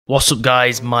What's up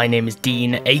guys, my name is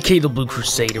Dean, aka the Blue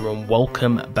Crusader, and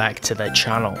welcome back to the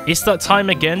channel. It's that time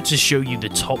again to show you the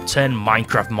top 10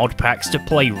 Minecraft mod packs to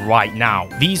play right now.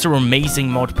 These are amazing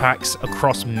mod packs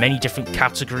across many different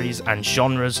categories and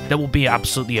genres that will be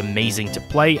absolutely amazing to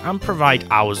play and provide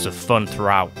hours of fun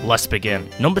throughout. Let's begin.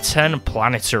 Number 10,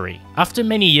 Planetary. After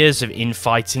many years of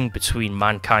infighting between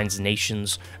mankind's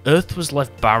nations, Earth was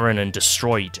left barren and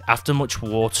destroyed after much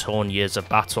war-torn years of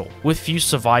battle. With few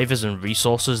survivors and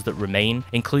resources that remain,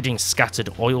 including scattered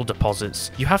oil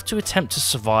deposits, you have to attempt to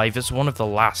survive as one of the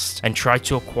last and try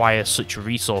to acquire such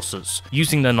resources,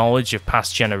 using the knowledge of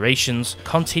past generations,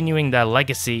 continuing their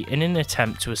legacy in an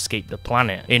attempt to escape the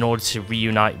planet in order to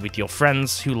reunite with your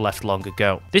friends who left long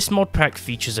ago. This mod pack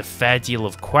features a fair deal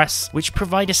of quests which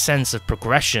provide a sense of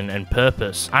progression and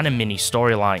purpose and a mini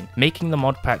storyline, making the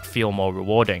mod pack feel more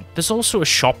rewarding. There's also a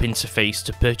shop interface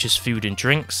to purchase food and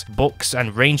drinks, books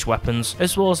and ranged weapons,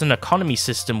 as well as an economy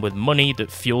system with money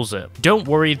that fuels it. Don't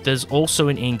worry, there's also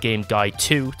an in-game guide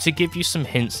too to give you some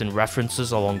hints and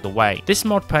references along the way. This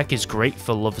mod pack is great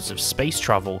for lovers of space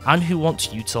travel and who want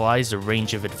to utilize a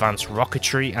range of advanced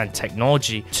rocketry and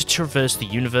technology to traverse the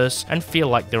universe and feel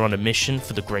like they're on a mission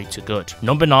for the greater good.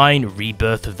 Number 9,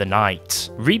 Rebirth of the Night.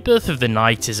 Rebirth of the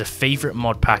Night is a favorite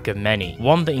mod pack of many,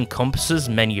 one that encompasses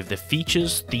many of the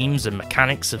features, themes and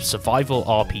mechanics of survival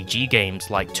RPG games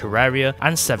like Terraria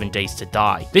and 7 Days to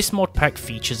Die. This mod pack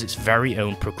features its very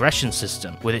own progression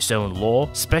system, with its own lore,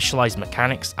 specialized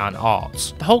mechanics and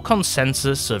arts. The whole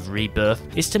consensus of Rebirth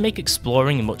is to make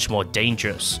exploring much more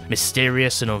dangerous,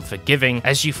 mysterious and unforgiving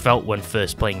as you felt when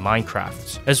first playing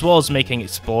Minecraft, as well as making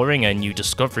exploring and new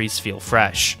discoveries feel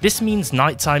fresh. This means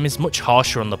nighttime is much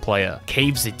harsher on the player,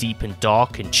 caves are deep and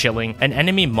dark and chilling, and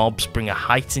enemy mobs bring a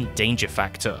heightened danger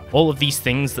factor. All of these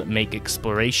things that make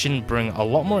exploration bring a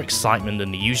lot more excitement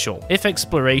than the usual. If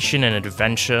exploration and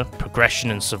adventure, progression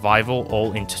and survival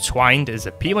all intertwined is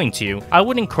appealing to you, I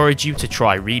would encourage you to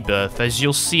try Rebirth, as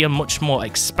you'll see a much more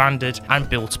expanded and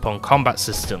built upon combat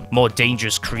system, more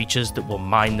dangerous creatures that will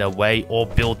mine their way or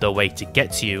build their way to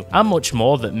get to you, and much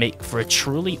more that make for a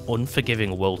truly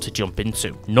unforgiving world to jump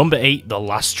into. Number 8, The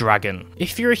Last Dragon.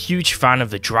 If you're a huge fan of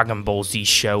the Dragon Ball Z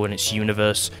show and its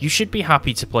universe, you should be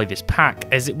happy to play this pack,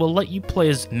 as it will let you play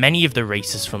as many of the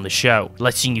races from the show,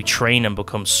 letting you train and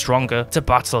become stronger to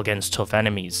battle against tough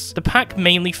enemies. The pack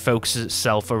mainly focuses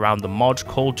itself around the mod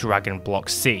called Dragon Block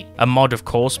C, a mod of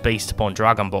course based upon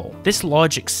Dragon Ball. This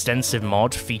large extensive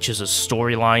mod features a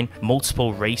storyline,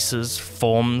 multiple races,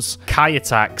 forms, Kai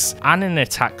attacks, and an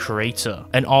attack creator,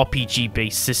 an RPG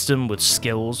based system with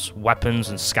skills, weapons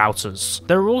and scouters.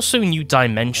 There are also new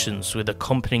dimensions with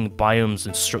accompanying biomes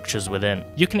and structures within.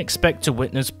 You can expect to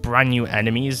witness brand new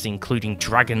enemies, including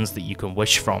dragons that you can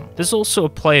wish from. There's also a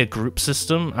player group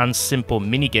system and simple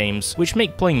mini-games which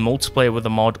make playing multiplayer with the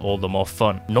mod all the more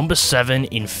fun. Number 7,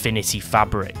 Infinity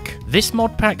Fabric. This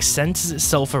mod pack centers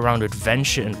itself around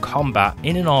adventure and combat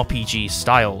in an RPG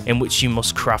style, in which you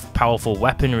must craft powerful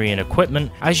weaponry and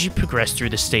equipment as you progress through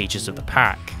the stages of the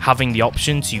pack, having the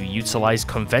option to utilize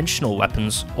conventional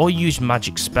weapons or use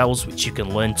magic spells which you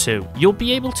can learn too. You'll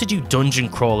be able to do dungeon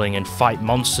crawling and fight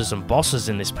monsters and bosses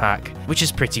in this pack, which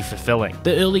is pretty fulfilling.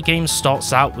 The early game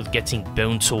starts out with getting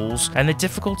bone tools, and the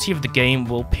difficulty of the game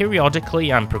will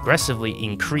periodically and progressively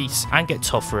increase and get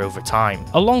tougher over time.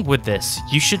 Along with this,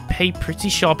 you should pay pretty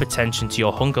sharp attention to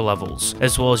your hunger levels,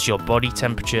 as well as your body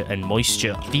temperature and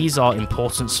moisture. These are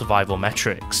important survival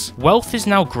metrics. Wealth is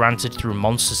now granted through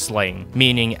monster slaying,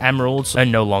 meaning emeralds are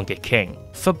no longer king.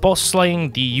 For boss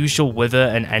slaying, the usual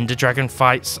Wither and Ender Dragon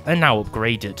fights are now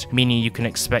upgraded, meaning you can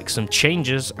expect some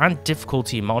changes and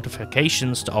difficulty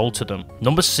modifications to alter them.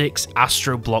 Number 6,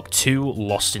 Astro Block 2,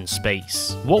 Lost in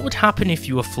Space. What would happen if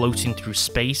you were floating through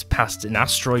space past an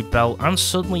asteroid belt and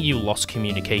suddenly you lost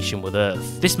communication with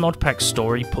Earth? This mod pack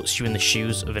story puts you in the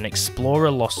shoes of an explorer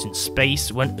lost in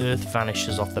space when Earth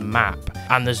vanishes off the map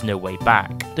and there's no way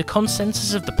back. The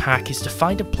consensus of the pack is to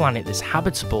find a planet that's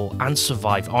habitable and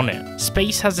survive on it.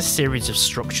 Space has a series of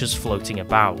structures floating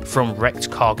about, from wrecked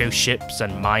cargo ships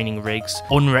and mining rigs,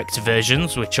 unwrecked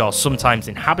versions which are sometimes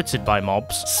inhabited by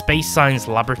mobs, space science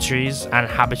laboratories, and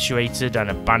habituated and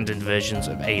abandoned versions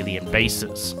of alien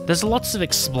bases. There's lots of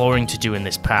exploring to do in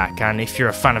this pack, and if you're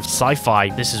a fan of sci-fi,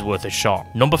 this is worth a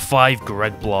shot. Number 5,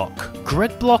 Greg Block.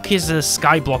 Greg Block is a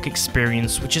skyblock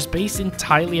experience which is based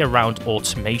entirely around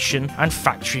automation and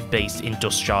factory-based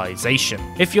industrialization.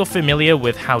 If you're familiar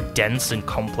with how dense and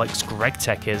complex Greg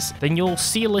tech is, then you'll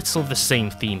see a little of the same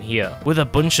theme here. With a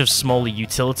bunch of smaller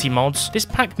utility mods, this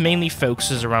pack mainly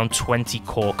focuses around 20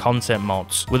 core content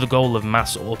mods, with the goal of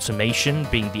mass automation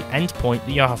being the endpoint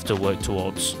that you have to work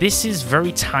towards. This is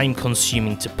very time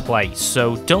consuming to play,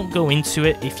 so don't go into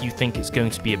it if you think it's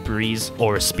going to be a breeze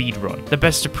or a speed run. The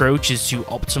best approach is to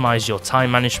optimize your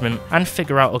time management and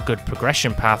figure out a good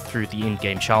progression path through the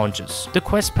in-game challenges. The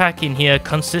quest pack in here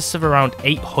consists of around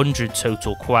 800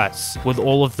 total quests, with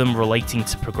all of them relating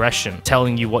to progression,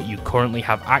 telling you what you currently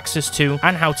have access to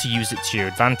and how to use it to your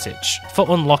advantage. For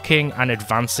unlocking and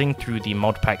advancing through the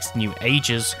Modpack's new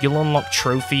ages, you'll unlock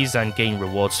trophies and gain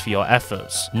rewards for your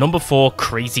efforts. Number 4,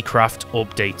 Crazy Craft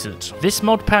Updated. This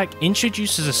mod pack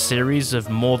introduces a series of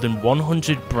more than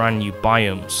 100 brand new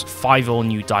biomes, 5 all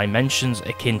new dimensions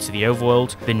akin to the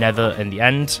overworld, the nether and the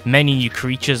end, many new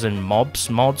creatures and mods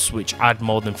which add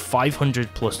more than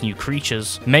 500 plus new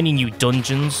creatures, many new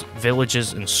dungeons,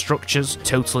 villages and structures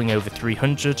totaling over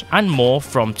 300, and more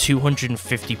from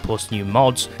 250 plus new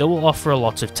mods that will offer a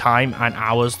lot of time and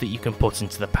hours that you can put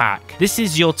into the pack. This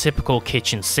is your typical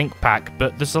kitchen sink pack,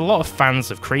 but there's a lot of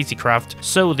fans of Crazy Craft,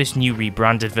 so this new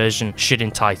rebranded version should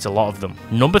entice a lot of them.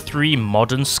 Number 3,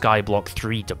 Modern Skyblock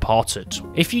 3 Departed.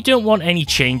 If you don't want any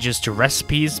changes to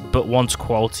recipes but want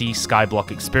quality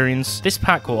Skyblock experience, this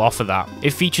pack will offer that.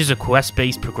 It features a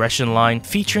quest-based progression line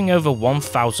featuring over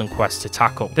 1000 quests to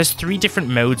tackle. There's 3 different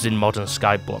modes in Modern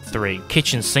Skyblock 3.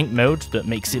 Kitchen sink mode that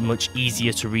makes it much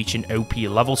easier to reach an OP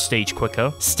level stage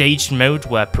quicker, staged mode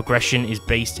where progression is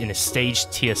based in a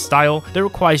staged tier style that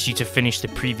requires you to finish the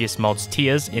previous mod's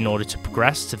tiers in order to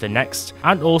progress to the next,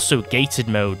 and also gated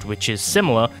mode, which is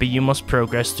similar but you must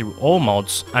progress through all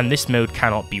mods and this mode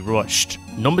cannot be rushed.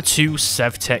 Number 2,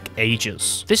 SevTech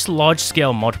Ages. This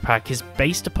large-scale mod pack is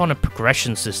based upon a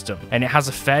progression system, and it has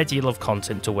a fair deal of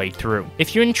content to wade through.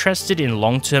 If you're interested in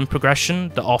long-term progression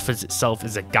that offers itself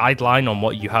as a guideline on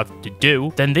what you have to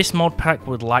do, then this mod pack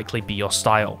would likely be your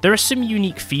style. There are some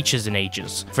unique features in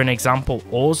Ages. For an example,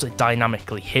 ores are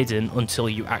dynamically hidden until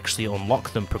you actually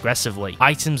unlock them progressively.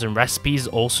 Items and recipes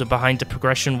also behind the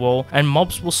progression wall, and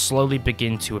mobs will slowly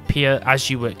begin to appear as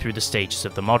you work through the stages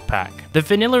of the mod pack. The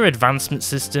vanilla advancement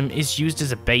system is used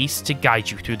as a base to guide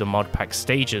you through the mod pack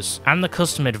stages, and the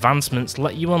custom advancements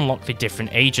let you unlock the different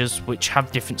ages which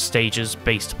have different stages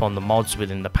based upon the mods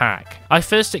within the pack. I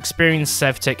first experienced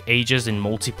SevTech Ages in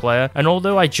multiplayer, and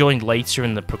although I joined later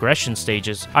in the progression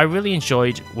stages, I really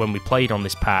enjoyed when we played on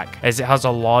this pack, as it has a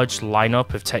large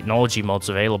lineup of technology mods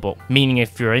available, meaning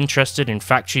if you're interested in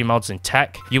factory mods and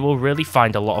tech, you will really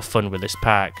find a lot of fun with this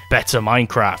pack. Better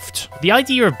Minecraft. The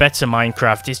idea of Better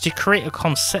Minecraft is to create a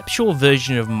conceptual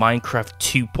version of Minecraft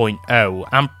 2.0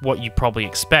 and what you probably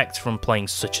expect from playing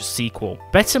such a sequel.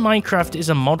 Better Minecraft is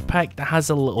a mod pack that has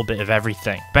a little bit of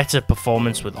everything. Better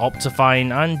performance with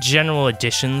Optifine and general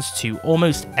additions to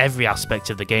almost every aspect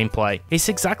of the gameplay. It's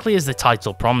exactly as the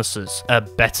title promises, a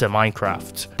better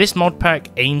Minecraft. This mod pack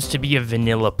aims to be a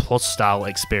vanilla plus style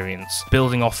experience,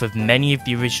 building off of many of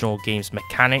the original game's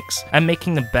mechanics and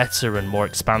making them better and more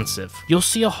expansive. You'll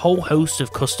see a whole host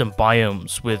of custom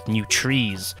biomes with new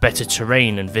trees, better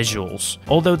terrain and visuals.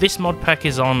 Although this mod pack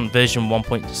is on version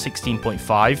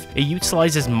 1.16.5, it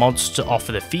utilizes mods to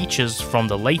offer the features from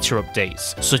the later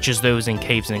updates, such as those in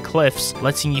caves and cliffs,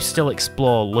 letting you still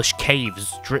explore lush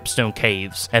caves, dripstone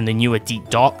caves, and the newer deep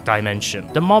dark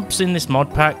dimension. The mobs in this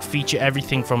mod pack feature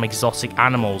everything from exotic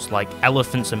animals like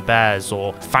elephants and bears,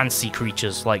 or fancy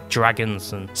creatures like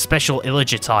dragons, and special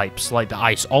illager types like the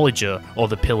Ice Olager or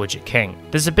the Pillager King.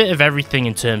 There's a bit of everything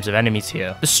in terms of enemies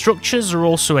here. The structures are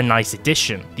also a nice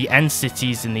addition. The end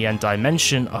cities in the end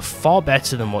dimension are far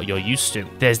better than what you're used to.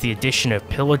 There's the addition of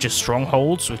pillager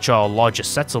strongholds, which are larger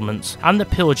settlements, and the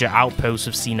pillager outposts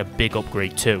have seen a big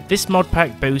upgrade too. This mod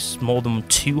pack boasts more than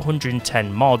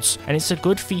 210 mods, and it's a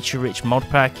good feature-rich mod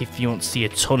pack if you want to see a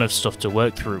ton of stuff to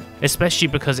work through, especially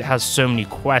because it has so many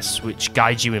quests which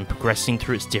guide you in progressing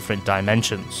through its different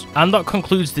dimensions. And that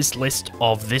concludes this list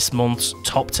of this month's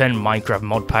top 10 Minecraft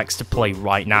mod packs to play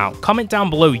right now. Comment down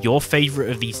below your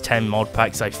favourite of these 10 mod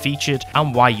packs I featured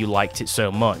and why you liked it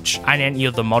so much, and any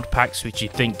other mod packs which you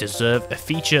think deserve a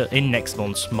feature in next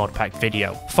month's mod pack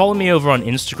video. Follow me over on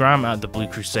Instagram at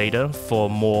thebluecrusader for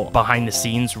more behind the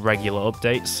scenes regular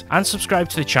updates, and subscribe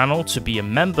to the channel to be a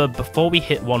member before we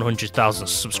hit 100,000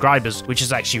 subscribers, which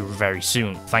is actually very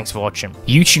soon. Thanks for watching.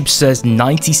 YouTube says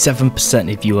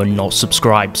 97% of you are not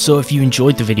subscribed, so if you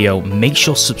enjoyed the video, make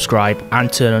sure to subscribe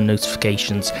and turn on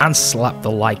notifications and slap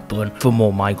the like button for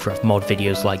more Minecraft mod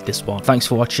videos like this one. Thanks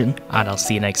for watching, and I'll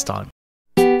see you next time.